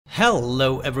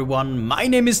Hello everyone, my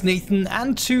name is Nathan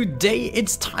and today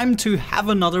it's time to have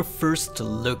another first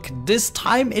look. This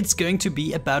time it's going to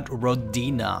be about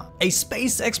Rodina, a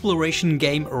space exploration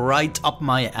game right up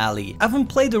my alley. I haven't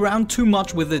played around too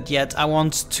much with it yet, I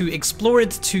want to explore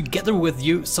it together with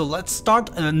you, so let's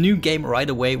start a new game right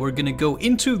away. We're gonna go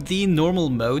into the normal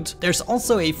mode. There's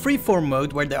also a freeform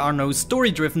mode where there are no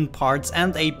story-driven parts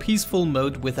and a peaceful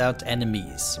mode without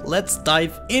enemies. Let's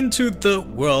dive into the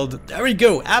world. There we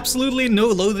go. Absolutely no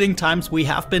loading times. We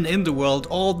have been in the world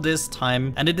all this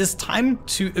time and it is time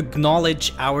to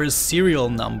acknowledge our serial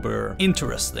number.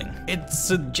 Interesting. It's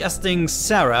suggesting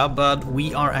Sarah, but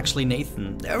we are actually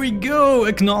Nathan. There we go.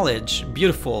 Acknowledge.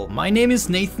 Beautiful. My name is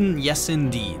Nathan. Yes,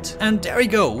 indeed. And there we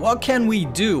go. What can we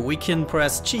do? We can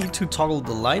press G to toggle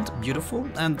the light. Beautiful.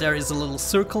 And there is a little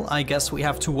circle. I guess we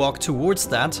have to walk towards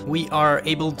that. We are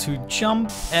able to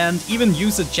jump and even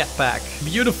use a jetpack.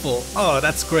 Beautiful. Oh,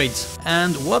 that's great.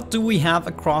 And what do we have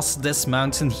across this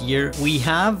mountain here? We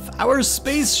have our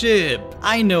spaceship.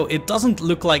 I know it doesn't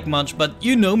look like much, but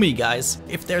you know me, guys.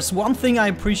 If there's one thing I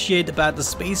appreciate about the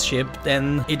spaceship,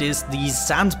 then it is these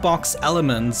sandbox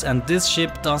elements, and this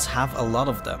ship does have a lot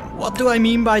of them. What do I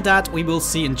mean by that? We will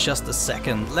see in just a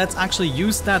second. Let's actually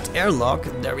use that airlock.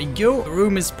 There we go. The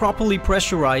room is properly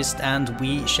pressurized and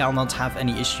we shall not have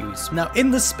any issues. Now,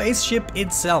 in the spaceship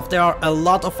itself, there are a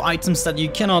lot of items that you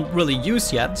cannot really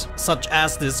use yet, such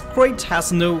as this crate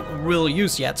has no real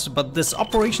use yet, but this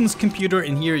operations computer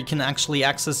in here, you can actually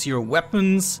access your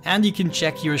weapons and you can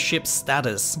check your ship's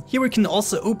status. Here we can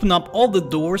also open up all the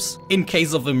doors in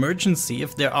case of emergency.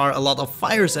 If there are a lot of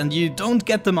fires and you don't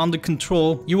get them under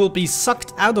control, you will be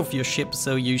sucked out of your ship,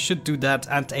 so you should do that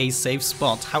at a safe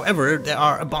spot. However, there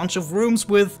are a bunch of rooms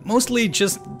with mostly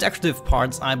just decorative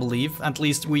parts, I believe. At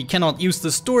least we cannot use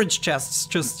the storage chests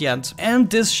just yet. And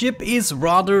this ship is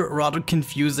rather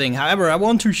confusing. However, I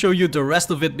want to show you the rest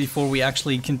of it before we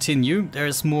actually continue.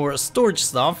 There's more storage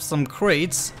stuff, some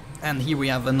crates. And here we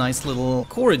have a nice little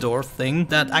corridor thing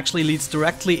that actually leads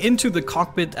directly into the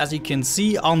cockpit. As you can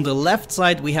see, on the left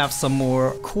side we have some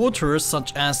more quarters,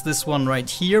 such as this one right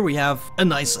here. We have a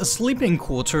nice sleeping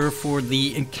quarter for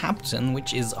the captain,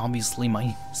 which is obviously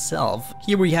myself.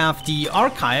 Here we have the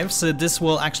archives. This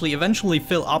will actually eventually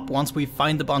fill up once we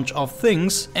find a bunch of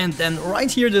things. And then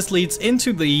right here this leads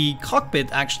into the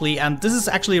cockpit actually, and this is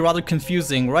actually rather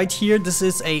confusing. Right here this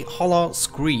is a holo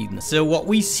screen. So what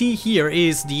we see here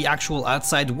is the actual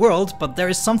outside world, but there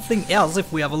is something else.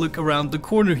 If we have a look around the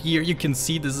corner here, you can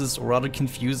see this is rather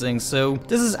confusing. So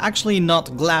this is actually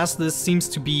not glass. This seems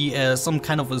to be some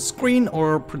kind of a screen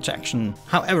or projection.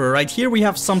 However, right here we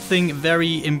have something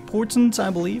very important, I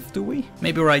believe. Do we?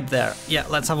 Maybe right there. Yeah,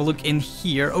 let's have a look in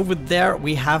here. Over there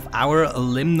we have our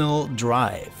liminal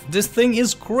drive. This thing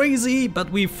is crazy, but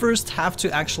we first have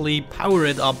to actually power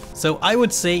it up. So I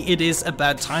would say it is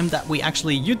about time that we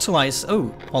actually utilize...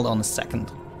 Oh, hold on a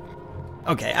second.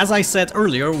 Okay, as I said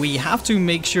earlier, we have to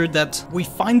make sure that we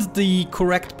find the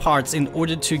correct parts in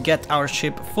order to get our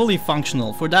ship fully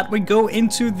functional. For that we go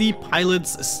into the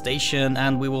pilot's station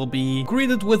and we will be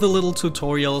greeted with a little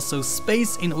tutorial. So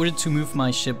space in order to move my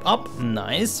ship up,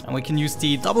 nice. And we can use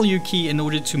the W key in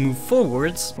order to move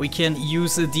forwards. We can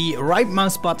use the right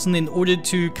mouse button in order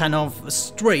to kind of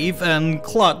strafe and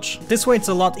clutch. This way it's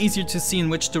a lot easier to see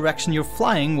in which direction you're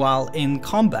flying while in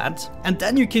combat. And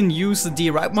then you can use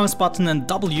the right mouse button and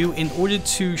W in order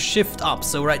to shift up.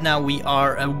 So right now we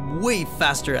are way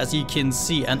faster, as you can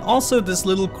see, and also this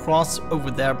little cross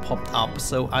over there popped up,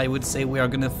 so I would say we are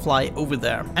gonna fly over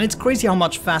there. And it's crazy how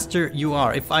much faster you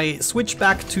are. If I switch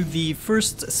back to the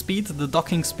first speed, the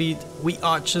docking speed, we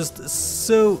are just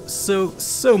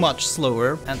so much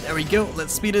slower. And there we go,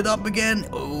 let's speed it up again.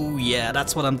 Oh yeah,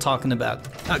 that's what I'm talking about.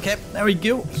 Okay, there we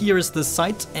go. Here is the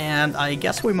site, and I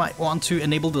guess we might want to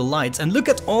enable the lights. And look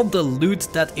at all the loot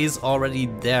that is already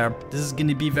there. This is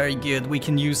gonna be very good. We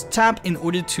can use tab in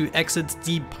order to exit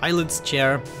the pilot's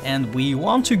chair, and we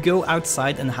want to go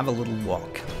outside and have a little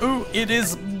walk. Oh, it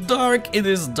is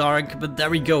dark, but there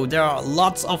we go. There are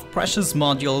lots of precious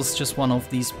modules, just one of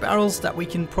these barrels that we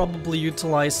can probably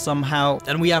utilize somehow.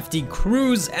 Then we have the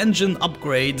cruise engine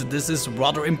upgrade. This is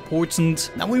rather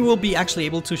important. Now we will be actually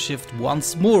able to shift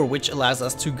once more, which allows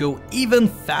us to go even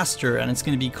faster, and it's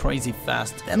gonna be crazy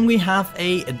fast. Then we have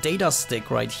a data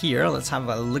stick right here. Let's have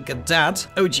a look at that.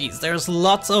 Oh geez, there's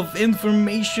lots of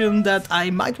information that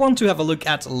I might want to have a look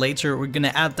at later. We're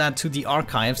gonna add that to the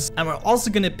archives, and we're also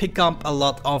gonna pick up a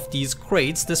lot of of these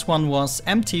crates. This one was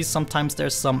empty. Sometimes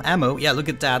there's some ammo. Yeah, look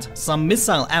at that. Some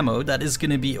missile ammo that is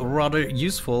gonna be rather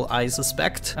useful, I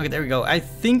suspect. Okay, there we go. I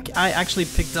think I actually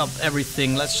picked up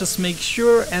everything. Let's just make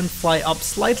sure and fly up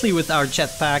slightly with our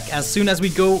jetpack. As soon as we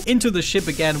go into the ship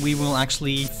again, we will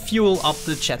actually fuel up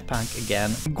the jetpack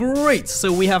again. Great,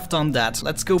 so we have done that.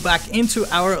 Let's go back into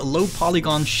our low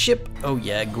polygon ship. Oh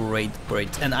yeah, great.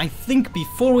 And I think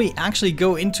before we actually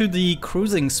go into the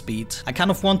cruising speed, I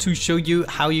kind of want to show you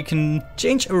how you can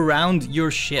change around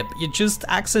your ship. You just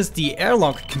access the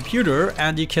airlock computer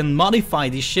and you can modify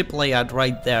the ship layout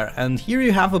right there. And here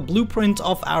you have a blueprint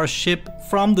of our ship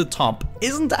from the top.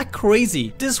 Isn't that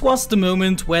crazy? This was the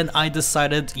moment when I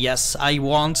decided, yes, I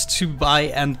want to buy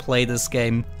and play this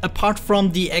game. Apart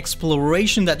from the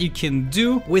exploration that you can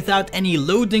do without any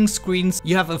loading screens,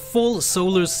 you have a full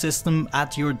solar system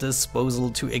at your disposal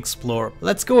to explore.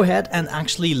 Let's go ahead and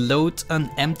actually load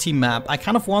an empty map. I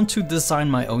kind of want to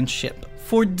design my own ship.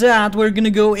 For that, we're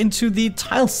gonna go into the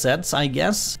tile sets, I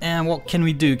guess. And what can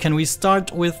we do? Can we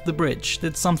start with the bridge?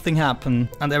 Did something happen?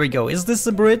 And there we go. Is this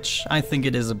a bridge? I think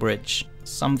it is a bridge.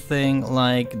 Something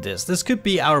like this. This could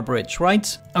be our bridge,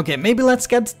 right? Okay, maybe let's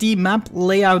get the map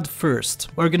layout first.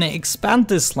 We're gonna expand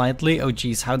this slightly. Oh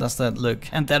geez, how does that look?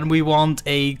 And then we want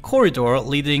a corridor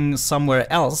leading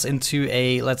somewhere else into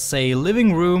a, let's say,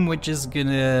 living room, which is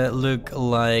gonna look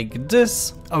like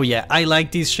this. Oh yeah, I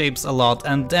like these shapes a lot.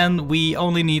 And then we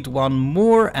only need one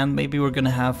more, and maybe we're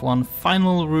gonna have one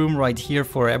final room right here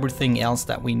for everything else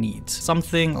that we need.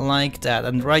 Something like that.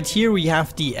 And right here we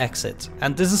have the exit.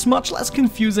 And this is much less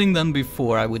confusing than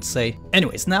before, I would say.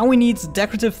 Anyways, now we need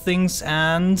decorative things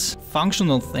and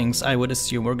functional things, I would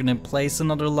assume. We're gonna place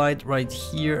another light right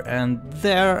here and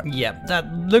there. Yeah,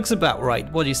 that looks about right.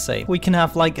 What do you say? We can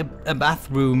have like a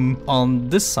bathroom on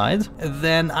this side.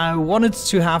 Then I wanted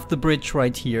to have the bridge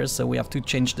right here, so we have to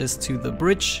change this to the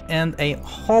bridge, and a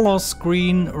holo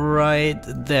screen right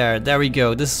there. There we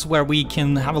go. This is where we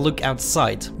can have a look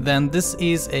outside. Then this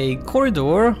is a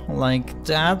corridor like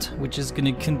that, which is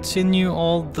gonna continue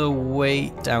all the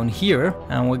way down here,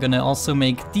 and we're gonna also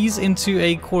make these into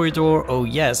a corridor. Oh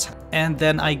yes. And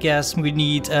then I guess we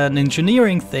need an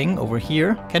engineering thing over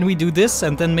here. Can we do this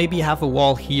and then maybe have a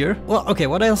wall here? Well, okay,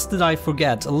 what else did I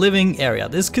forget? A living area.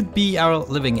 This could be our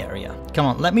living area. Come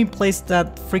on, let me place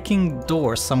that freaking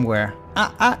door somewhere.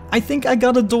 I think I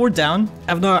got a door down.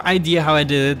 I have no idea how I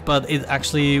did it, but it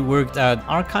actually worked out.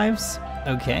 Archives?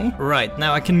 Okay, right,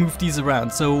 now I can move these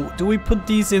around. So do we put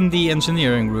these in the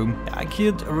engineering room? I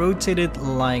could rotate it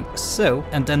like so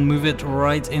and then move it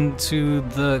right into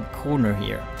the corner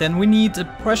here. Then we need a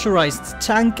pressurized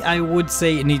tank, I would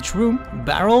say, in each room.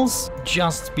 Barrels,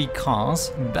 just because.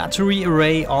 Battery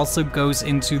array also goes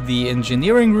into the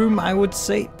engineering room, I would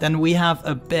say. Then we have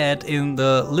a bed in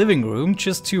the living room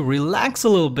just to relax a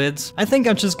little bit. I think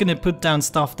I'm just gonna put down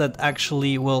stuff that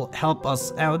actually will help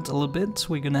us out a little bit.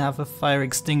 We're gonna have a fire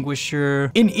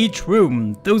extinguisher in each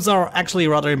room. Those are actually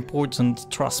rather important,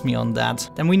 trust me on that.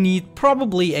 Then we need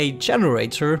probably a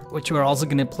generator, which we're also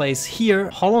gonna place here.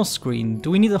 Holo screen. Do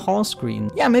we need a holo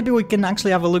screen? Yeah, maybe we can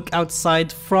actually have a look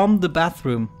outside from the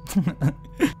bathroom.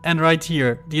 And right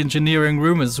here, the engineering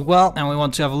room as well. And we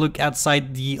want to have a look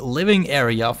outside the living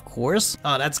area, of course.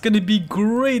 Oh, that's gonna be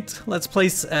great. Let's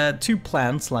place 2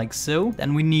 plants like so.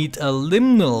 Then we need a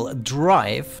liminal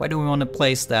drive. Why do we want to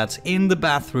place that? In the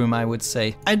bathroom, I would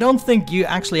say. I don't think you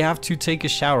actually have to take a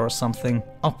shower or something.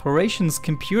 Operations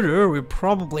computer, we're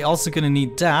probably also gonna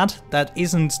need that. That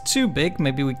isn't too big.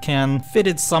 Maybe we can fit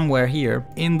it somewhere here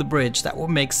in the bridge. That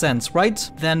would make sense, right?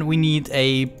 Then we need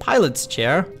a pilot's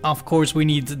chair. Of course, we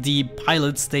need the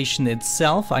pilot station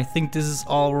itself. I think this is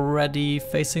already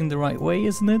facing the right way,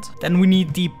 isn't it? Then we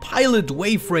need the pilot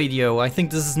wave radio. I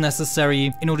think this is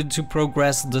necessary in order to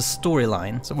progress the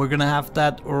storyline. So we're gonna have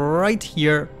that right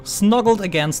here, snuggled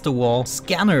against the wall.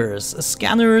 Scanners.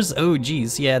 Scanners, oh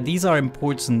geez, yeah, these are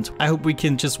important. I hope we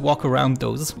can just walk around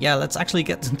those. Yeah, let's actually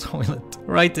get the toilet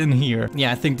right in here.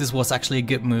 Yeah, I think this was actually a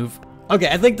good move. Okay,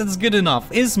 I think that's good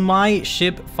enough. Is my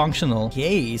ship functional?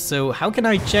 Okay, so how can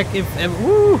I check if...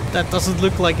 Woo, that doesn't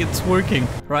look like it's working.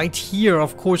 Right here,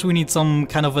 of course, we need some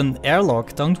kind of an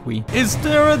airlock, don't we? Is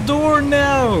there a door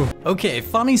now? Okay,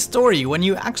 funny story. When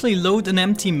you actually load an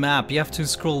empty map, you have to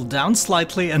scroll down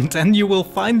slightly and then you will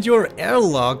find your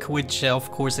airlock, which of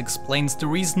course explains the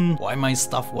reason why my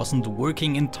stuff wasn't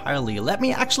working entirely. Let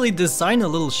me actually design a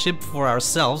little ship for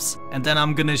ourselves, and then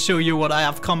I'm gonna show you what I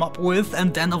have come up with,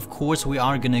 and then of course we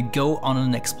are gonna go on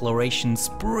an exploration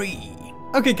spree.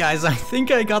 Okay guys, I think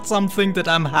I got something that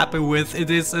I'm happy with. It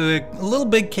is a little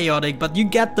bit chaotic, but you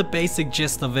get the basic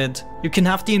gist of it. You can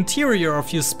have the interior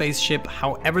of your spaceship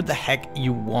however the heck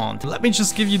you want. Let me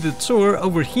just give you the tour.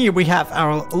 Over here we have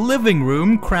our living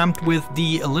room crammed with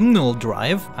the liminal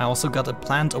drive. I also got a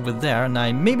plant over there and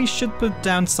I maybe should put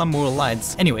down some more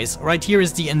lights. Anyways, right here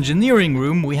is the engineering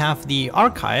room. We have the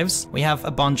archives. We have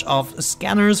a bunch of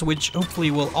scanners which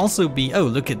hopefully will also be... Oh,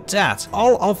 look at that.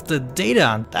 All of the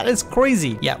data. That is crazy.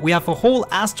 Yeah, we have a whole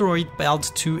asteroid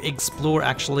belt to explore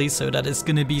actually, so that is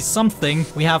gonna be something.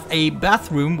 We have a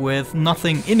bathroom with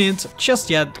nothing in it just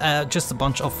yet, just a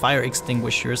bunch of fire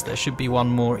extinguishers. There should be one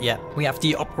more. Yeah, we have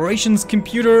the operations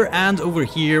computer, and over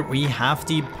here we have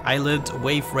the pilot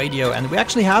wave radio, and we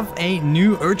actually have a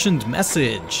new urgent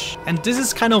message. And this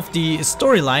is kind of the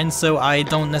storyline, so I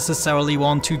don't necessarily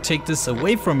want to take this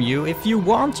away from you. If you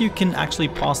want, you can actually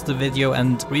pause the video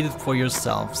and read it for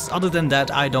yourselves. Other than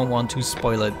that, I don't want to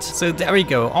spoil it. So there we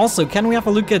go. Also, can we have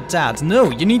a look at that?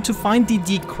 No, you need to find the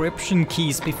decryption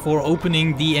keys before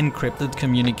opening the encrypted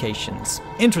communications.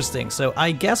 Interesting. So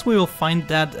I guess we will find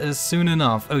that soon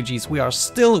enough. Oh geez, we are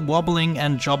still wobbling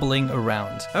and jobbling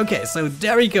around. Okay, so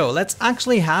there we go. Let's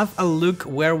actually have a look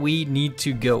where we need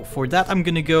to go. For that, I'm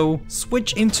gonna go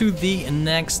switch into the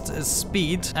next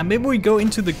speed, and maybe we go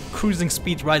into the cruising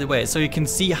speed right away so you can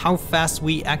see how fast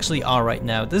we actually are right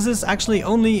now. This is actually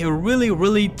only a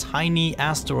really tiny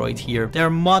asteroid here. There are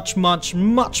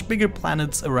much bigger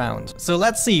planets around. So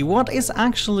let's see, what is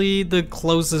actually the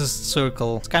closest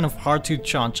circle? It's kind of hard to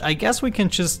judge. I guess we can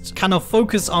just kind of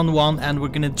focus on one and we're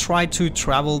gonna try to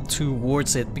travel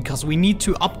towards it because we need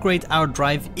to upgrade our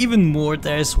drive even more.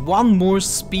 There's one more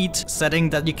speed setting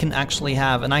that you can actually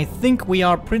have, and I think we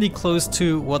are pretty close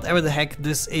to whatever the heck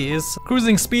this is.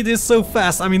 Cruising speed is so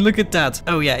fast. I mean, look at that.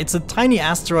 Oh yeah, it's a tiny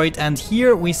asteroid, and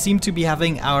here we seem to be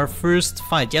having our first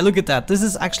fight. Yeah, look at that. This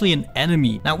is actually an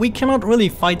enemy. Now we cannot really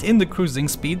fight in the cruising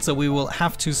speed, so we will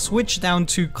have to switch down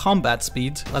to combat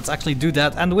speed. Let's actually do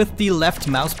that, and with the left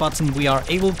mouse button we are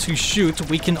able to shoot.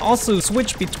 We can also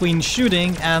switch between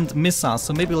shooting and missiles,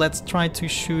 so maybe let's try to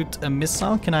shoot a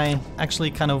missile. Can I actually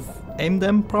kind of aim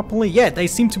them properly? Yeah, they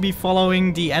seem to be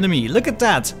following the enemy. Look at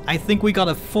that. I think we got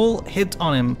a full hit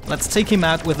on him. Let's take him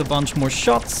out with a bunch more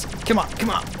shots. Come on,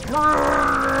 come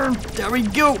on. There we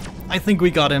go. I think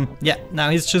we got him. Yeah,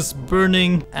 now he's just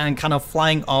burning and kind of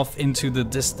flying off into the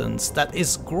distance. That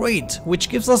is great, which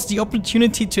gives us the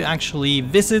opportunity to actually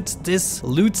visit this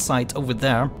loot site over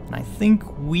there. And I think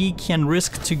we can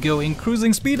risk to go in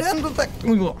cruising speed and...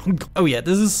 Oh yeah,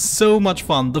 this is so much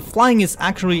fun. The flying is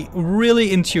actually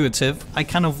really intuitive. I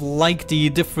kind of like the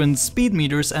different speed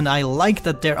meters, and I like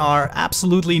that there are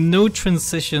absolutely no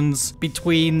transitions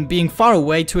between being far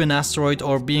away to an asteroid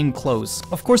or being close.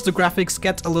 Of course, the graphics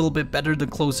get a little bit better the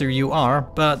closer you are,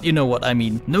 but you know what I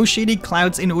mean. No shady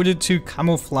clouds in order to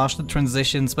camouflage the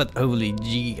transitions, but holy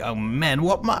gee, oh man,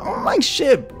 what my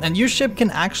ship! And your ship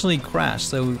can actually crash,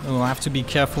 so we'll have to be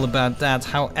careful about that.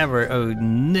 However, oh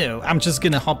no, I'm just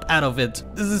gonna hop out of it.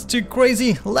 This is too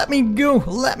crazy. Let me go,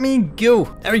 let me go.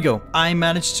 There we go. I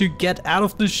managed to get out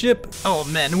of the ship. Oh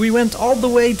man, we went all the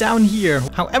way down here.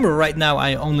 However, right now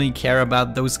I only care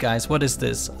about those guys. What is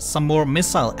this? Some more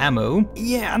missile ammo.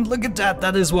 Yeah, and look at that.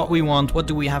 That is what we want. What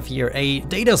do we have here? A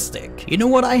data stick. You know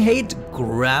what I hate?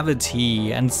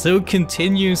 Gravity. And so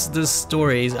continues the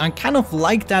story. I kind of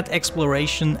like that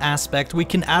exploration aspect. We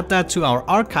can add that to our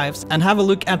archives and have a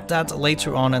look at that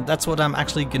later on, and that's what I'm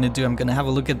actually gonna do. I'm gonna have a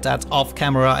look at that off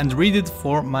camera and read it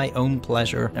for my own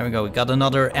pleasure. There we go. We got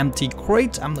another empty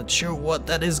crate. I'm not sure what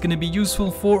that is gonna be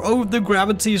useful for. Oh, the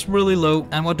gravity is really low.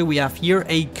 And what do we have here?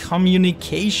 A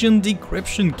communication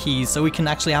decryption key, so we can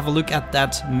actually have a look at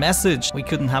that message we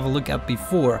couldn't have a look at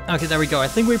before. Okay, there we go. I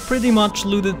think we pretty much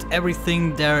looted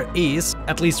everything there is,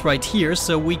 at least right here,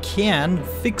 so we can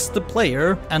fix the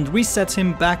player and reset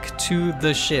him back to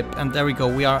the ship. And there we go.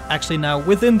 We are actually now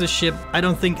within the ship. I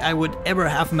don't think I would ever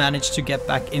have managed to get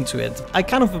back into it. I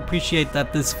kind of appreciate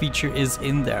that this feature is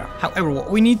in there. However,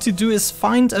 what we need to do is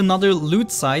find another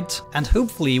loot site, and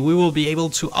hopefully we will be able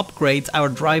to upgrade our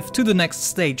drive to the next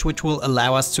stage, which will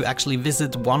allow us to actually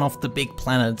visit one of the big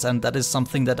planets, and that is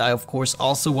something that I of course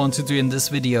also want to do in this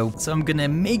video. So I'm gonna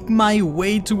make my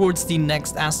way towards the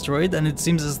next asteroid, and it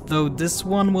seems as though this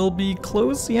one will be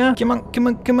close. Yeah, come on, come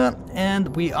on, come on.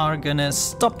 And we are gonna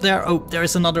stop there. Oh, there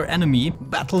is another enemy.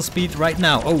 Battle speed right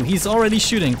now. Oh, he's already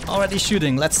shooting, already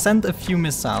shooting. Let's send a few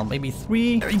missiles, maybe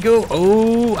 3. There you go.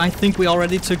 Oh, I think we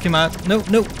already took him out. No,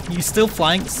 no, he's still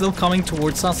flying, still coming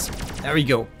towards us. There we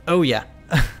go. Oh yeah.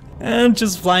 And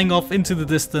just flying off into the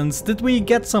distance. Did we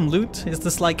get some loot? Is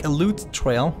this like a loot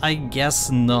trail? I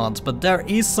guess not, but there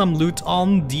is some loot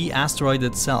on the asteroid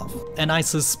itself. And I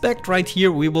suspect right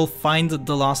here we will find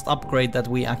the last upgrade that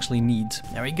we actually need.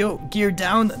 There we go. Gear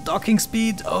down, docking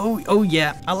speed. Oh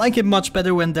yeah. I like it much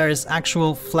better when there is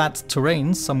actual flat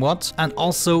terrain somewhat, and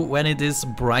also when it is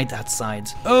bright outside.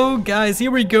 Oh guys,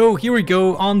 here we go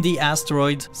on the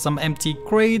asteroid. Some empty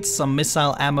crates, some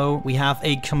missile ammo. We have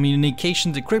a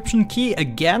communication decryption key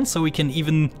again, so we can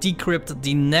even decrypt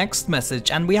the next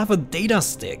message, and we have a data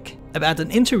stick about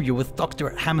an interview with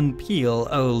Dr. Hammond Peel.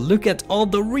 Oh, look at all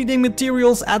the reading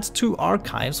materials. Add to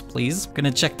archives, please.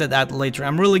 Gonna check that out later.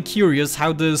 I'm really curious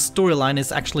how the storyline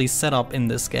is actually set up in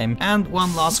this game. And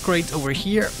one last crate over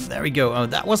here. There we go. Oh,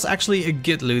 that was actually a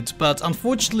good loot, but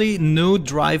unfortunately no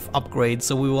drive upgrade,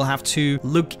 so we will have to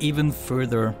look even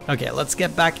further. Okay, let's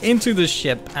get back into the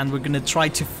ship and we're gonna try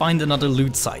to find another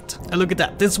loot site. Oh, look at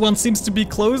that. This one seems to be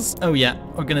close. Oh yeah,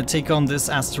 we're gonna take on this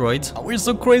asteroid. Oh, we're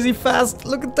so crazy fast.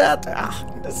 Look at that.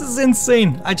 This is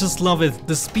insane. I just love it.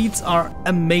 The speeds are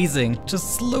amazing.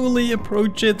 Just slowly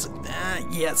approach it.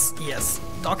 Yes.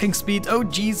 Docking speed. Oh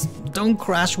geez, don't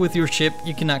crash with your ship.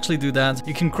 You can actually do that.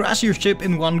 You can crash your ship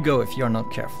in one go if you're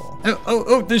not careful.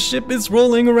 Oh, the ship is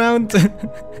rolling around.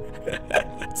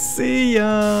 See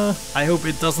ya. I hope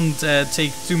it doesn't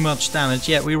take too much damage.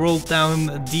 Yeah, we rolled down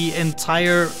the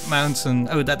entire mountain.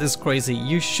 Oh, that is crazy.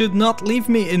 You should not leave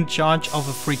me in charge of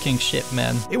a freaking ship,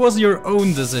 man. It was your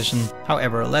own decision.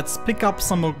 However, let's pick up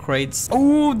some more crates.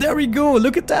 Oh, there we go.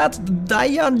 Look at that.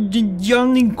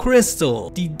 Diaconium crystal.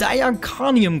 The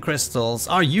diaconium crystals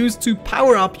are used to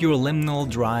power up your liminal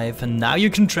drive, and now you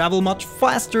can travel much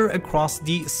faster across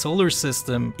the solar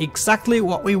system. Exactly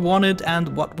what we wanted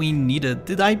and what we needed.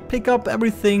 Did I pick up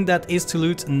everything that is to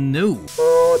loot? No.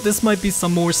 Oh, this might be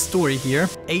some more story here.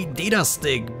 A data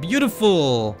stick.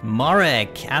 Beautiful.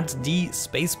 Marek at the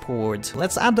spaceport.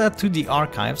 Let's add that to the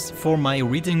archives for my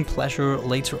reading pleasure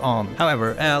later on.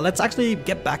 However, let's actually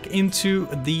get back into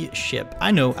the ship.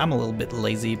 I know I'm a little bit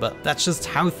lazy, but that's just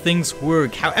how things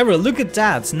work. However, look at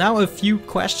that. Now a few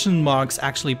question marks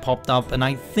actually popped up, and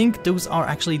I think those are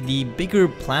actually the bigger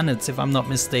planets, if I'm not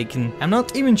mistaken. I'm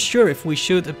not even sure if we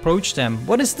should approach them.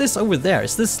 What is this over there?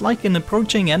 Is this like an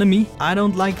approaching enemy? I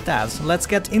don't like that. Let's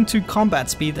get into combat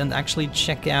speed and actually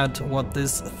check out what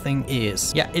this thing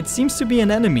is. Yeah, it seems to be an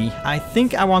enemy. I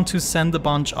think I want to send a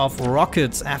bunch of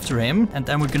rockets after him, and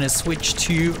then we're gonna switch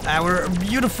to our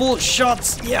beautiful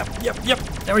shots. Yep.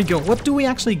 There we go. What do we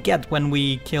actually get when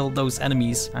we kill those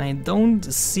enemies? I don't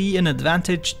see an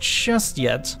advantage just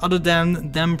yet, other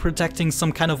than them protecting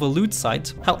some kind of a loot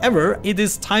site. However, it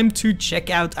is time to check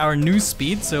out our new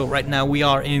speed. So right now we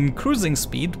are in cruising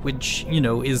speed, which, you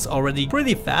know, is already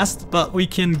pretty fast, but we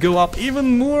can go up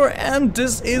even more, and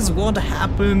this is what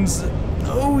happens.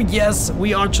 Oh yes,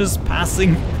 we are just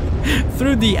passing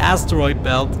through the asteroid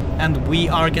belt, and we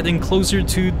are getting closer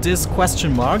to this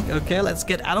question mark. Okay, let's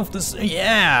get out of this.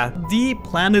 Yeah, the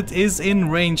planet is in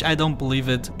range. I don't believe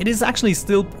it. It is actually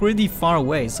still pretty far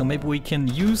away, so maybe we can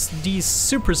use the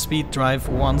super speed drive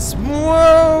once.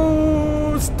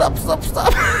 Whoa! Stop.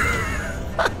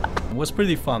 It was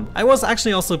pretty fun. I was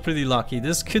actually also pretty lucky.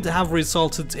 This could have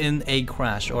resulted in a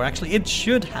crash, or actually it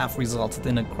should have resulted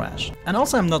in a crash. And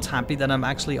also I'm not happy that I'm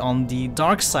actually on the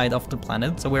dark side of the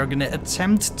planet, so we're gonna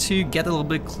attempt to get a little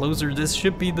bit closer. This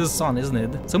should be the sun, isn't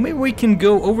it? So maybe we can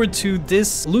go over to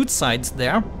this loot site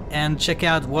there and check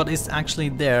out what is actually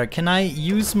there. Can I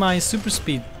use my super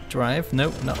speed drive?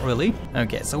 Nope, not really.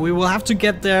 Okay, so we will have to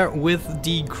get there with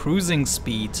the cruising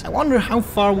speed. I wonder how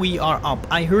far we are up.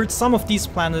 I heard some of these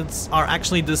planets are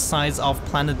actually the size of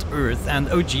planet Earth, and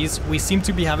oh geez, we seem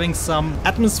to be having some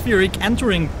atmospheric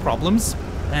entering problems.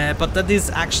 But that is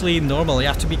actually normal. You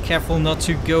have to be careful not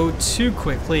to go too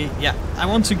quickly. Yeah, I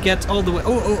want to get all the way.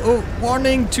 Oh,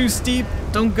 warning, too steep.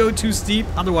 Don't go too steep,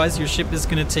 otherwise your ship is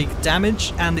gonna take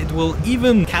damage and it will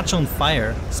even catch on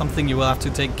fire. Something you will have to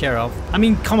take care of. I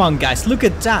mean, come on guys, look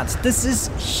at that. This is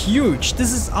huge.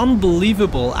 This is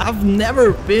unbelievable. I've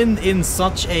never been in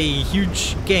such a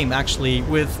huge game actually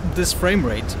with this frame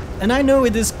rate. And I know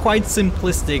it is quite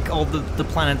simplistic, all the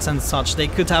planets and such. They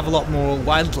could have a lot more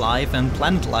wildlife and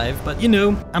planet life, but you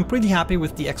know, I'm pretty happy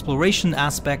with the exploration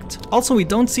aspect. Also, we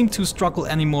don't seem to struggle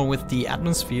anymore with the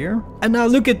atmosphere. And now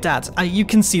look at that. You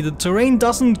can see the terrain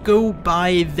doesn't go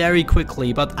by very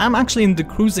quickly, but I'm actually in the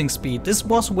cruising speed. This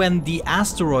was when the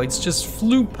asteroids just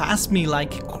flew past me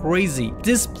like crazy.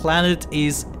 This planet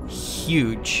is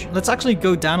huge. Let's actually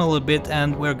go down a little bit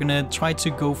and we're gonna try to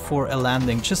go for a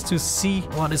landing just to see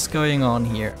what is going on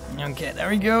here. Okay, there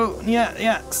we go.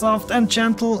 Yeah, soft and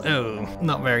gentle. Oh,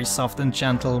 not very soft and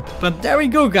gentle. But there we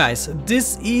go, guys.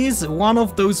 This is one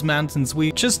of those mountains.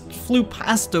 We just flew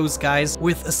past those guys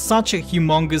with such a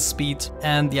humongous speed.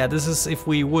 And yeah, this is if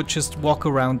we would just walk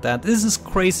around that. This is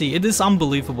crazy. It is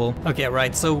unbelievable. Okay,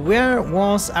 right. So where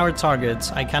was our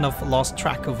target? I kind of lost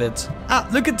track of it. Ah,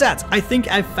 look at that. I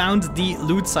think I found the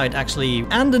loot site actually,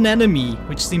 and an enemy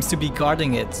which seems to be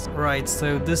guarding it. Right,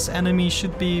 so this enemy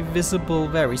should be visible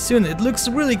very soon. It looks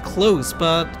really close,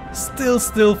 but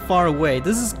still far away.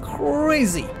 This is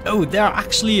crazy. Oh, there are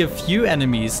actually a few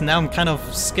enemies. Now I'm kind of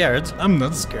scared. I'm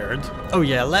not scared. Oh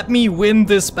yeah, let me win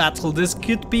this battle. This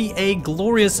could be a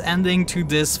glorious ending to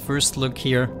this first look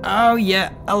here. Oh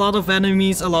yeah, a lot of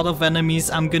enemies.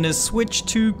 I'm gonna switch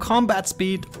to combat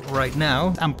speed right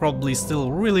now. I'm probably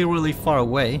still really far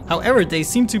away. However, they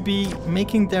seem to be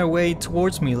making their way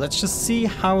towards me. Let's just see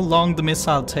how long the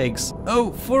missile takes.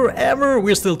 Oh, forever!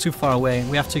 We're still too far away.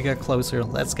 We have to get closer.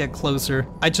 Let's get closer.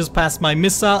 I just passed my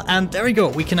missile and there we go.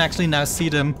 We can actually now see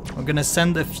them. I'm gonna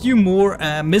send a few more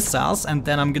missiles and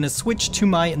then I'm gonna switch to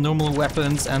my normal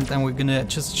weapons and then we're gonna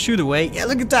just shoot away. Yeah,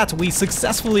 look at that. We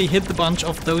successfully hit a bunch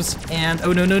of those and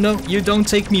oh no, you don't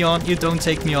take me on.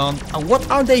 What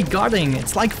are they guarding?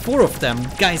 It's like 4 of them.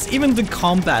 Guys, even the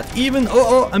combat, even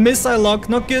a missile lock.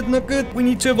 Not good. We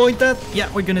need to avoid that.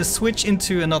 Yeah, we're gonna switch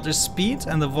into another speed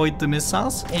and avoid the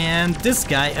missiles. And this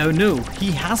guy, oh no,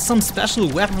 he has some special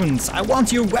weapons. I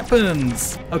want your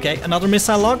weapons. Okay, another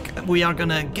missile lock. We are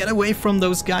gonna get away from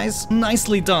those guys.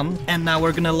 Nicely done. And now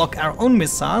we're gonna lock our own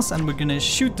missiles and we're gonna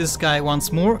shoot this guy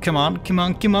once more. Come on.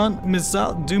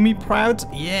 Missile, do me proud.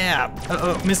 Yeah.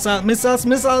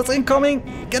 Missiles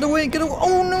incoming. Get away.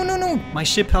 Oh, no. My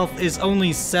ship health is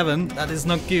only 7. That is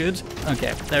not good.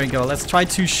 Okay, there we go. Let's try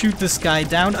to shoot this guy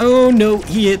down. Oh no,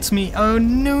 he hits me. Oh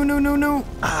no.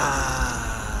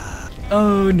 Ah.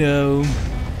 Oh no.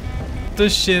 The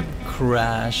ship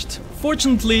crashed.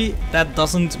 Fortunately, that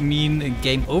doesn't mean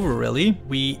game over really.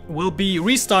 We will be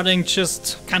restarting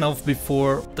just kind of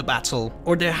before the battle.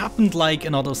 Or there happened like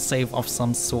another save of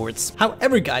some sorts.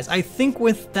 However guys, I think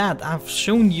with that I've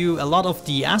shown you a lot of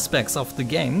the aspects of the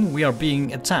game. We are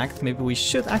being attacked. Maybe we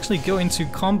should actually go into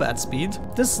combat speed.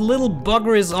 This little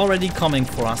bugger is already coming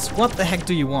for us. What the heck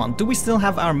do you want? Do we still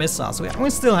have our missiles? We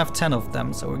still have 10 of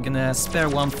them, so we're gonna spare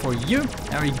one for you.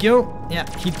 There we go. Yeah,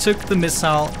 he took the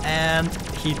missile and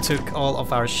he took all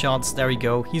of our shots. There we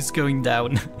go. He's going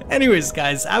down. Anyways,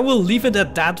 guys, I will leave it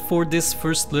at that for this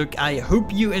first look. I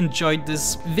hope you enjoyed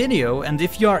this video, and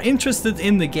if you are interested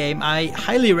in the game, I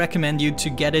highly recommend you to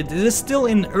get it. It is still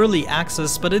in early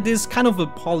access, but it is kind of a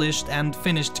polished and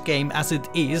finished game as it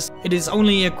is. It is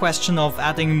only a question of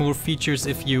adding more features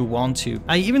if you want to.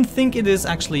 I even think it is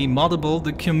actually moddable.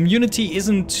 The community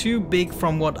isn't too big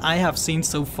from what I have seen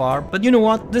so far, but you know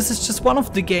what? This is just one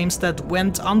of the games that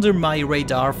went under my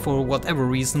radar for whatever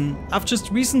reason. I've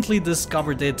just recently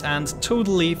discovered it and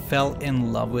totally fell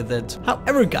in love with it.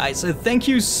 However guys, thank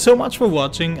you so much for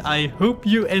watching. I hope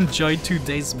you enjoyed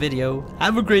today's video.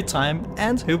 Have a great time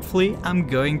and hopefully I'm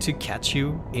going to catch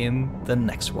you in the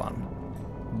next one.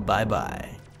 Bye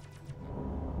bye.